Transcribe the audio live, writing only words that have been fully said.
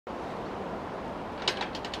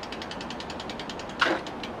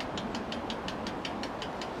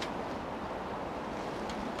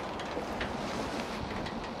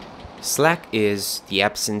Slack is the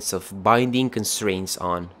absence of binding constraints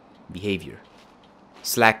on behavior.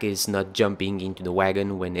 Slack is not jumping into the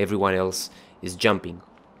wagon when everyone else is jumping.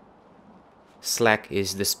 Slack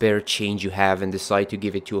is the spare change you have and decide to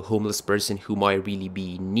give it to a homeless person who might really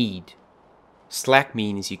be in need. Slack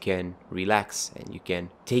means you can relax and you can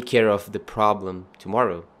take care of the problem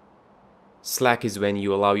tomorrow. Slack is when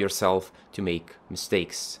you allow yourself to make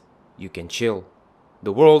mistakes. You can chill.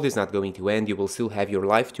 The world is not going to end, you will still have your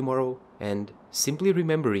life tomorrow, and simply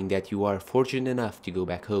remembering that you are fortunate enough to go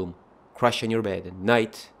back home, crush on your bed at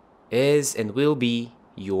night, is and will be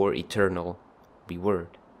your eternal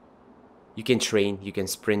reward. You can train, you can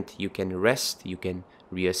sprint, you can rest, you can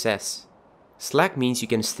reassess. Slack means you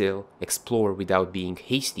can still explore without being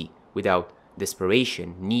hasty, without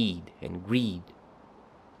desperation, need, and greed.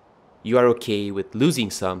 You are okay with losing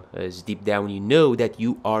some, as deep down you know that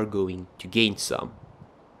you are going to gain some.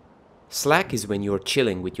 Slack is when you're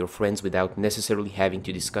chilling with your friends without necessarily having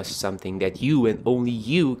to discuss something that you and only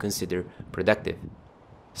you consider productive.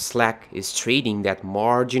 Slack is trading that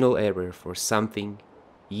marginal error for something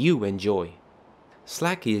you enjoy.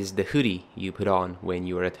 Slack is the hoodie you put on when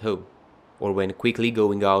you're at home, or when quickly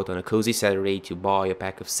going out on a cozy Saturday to buy a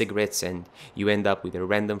pack of cigarettes and you end up with a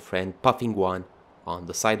random friend puffing one on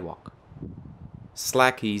the sidewalk.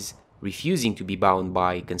 Slack is refusing to be bound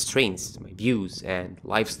by constraints, by views, and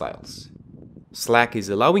lifestyles. Slack is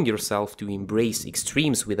allowing yourself to embrace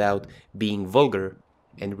extremes without being vulgar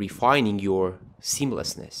and refining your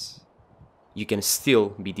seamlessness. You can still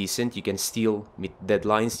be decent, you can still meet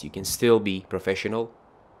deadlines, you can still be professional.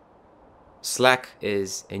 Slack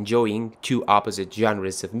is enjoying two opposite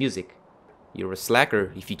genres of music. You're a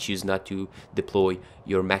slacker if you choose not to deploy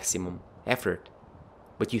your maximum effort.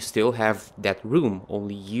 But you still have that room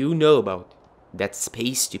only you know about, that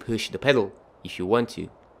space to push the pedal if you want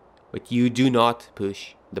to. But you do not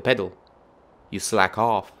push the pedal. You slack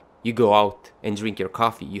off, you go out and drink your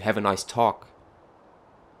coffee, you have a nice talk.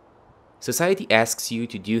 Society asks you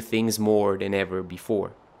to do things more than ever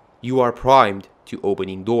before. You are primed to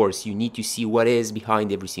opening doors. You need to see what is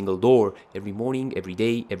behind every single door, every morning, every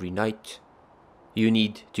day, every night. You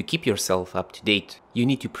need to keep yourself up to date. You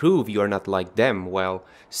need to prove you are not like them while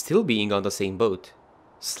still being on the same boat.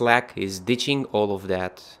 Slack is ditching all of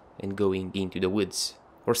that and going into the woods,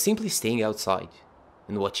 or simply staying outside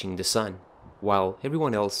and watching the sun while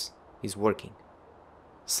everyone else is working.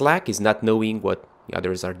 Slack is not knowing what the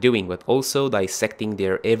others are doing, but also dissecting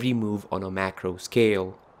their every move on a macro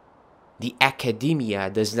scale. The academia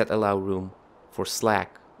does not allow room for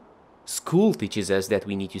slack. School teaches us that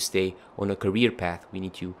we need to stay on a career path, we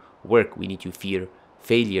need to work, we need to fear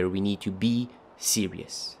failure, we need to be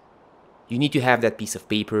serious. You need to have that piece of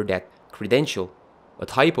paper, that credential. A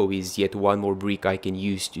typo is yet one more brick I can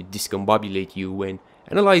use to discombobulate you when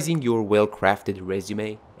analyzing your well-crafted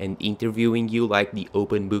resume and interviewing you like the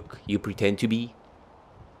open book you pretend to be.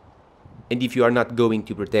 And if you are not going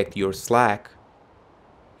to protect your slack,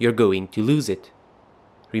 you're going to lose it.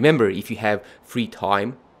 Remember, if you have free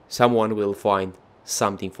time, someone will find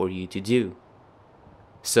something for you to do.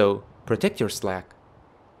 So, protect your slack.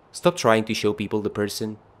 Stop trying to show people the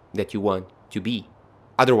person that you want to be.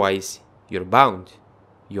 Otherwise, you're bound.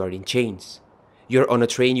 You are in chains. You're on a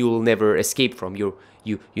train you will never escape from. You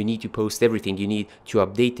need to post everything. You need to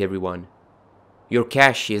update everyone. Your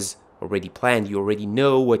cash is already planned. You already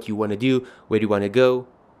know what you want to do, where you want to go.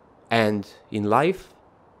 And in life,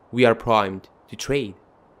 we are primed to trade.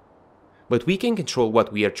 But we can control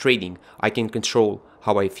what we are trading. I can control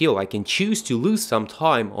how I feel. I can choose to lose some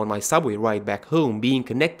time on my subway ride back home, being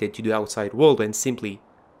connected to the outside world and simply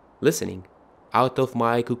listening out of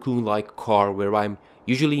my cocoon-like car where I'm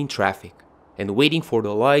usually in traffic and waiting for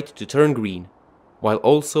the light to turn green, while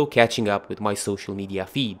also catching up with my social media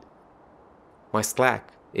feed. My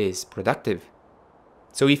slack is productive.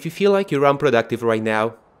 So if you feel like you're unproductive right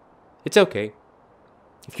now, it's okay.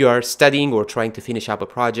 If you are studying or trying to finish up a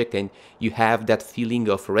project and you have that feeling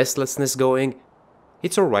of restlessness going,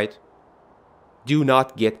 it's alright. Do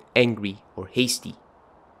not get angry or hasty.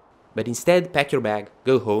 But instead, pack your bag,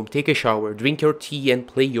 go home, take a shower, drink your tea, and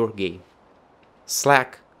play your game.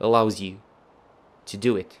 Slack allows you to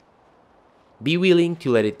do it. Be willing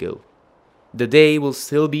to let it go. The day will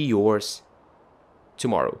still be yours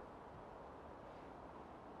tomorrow.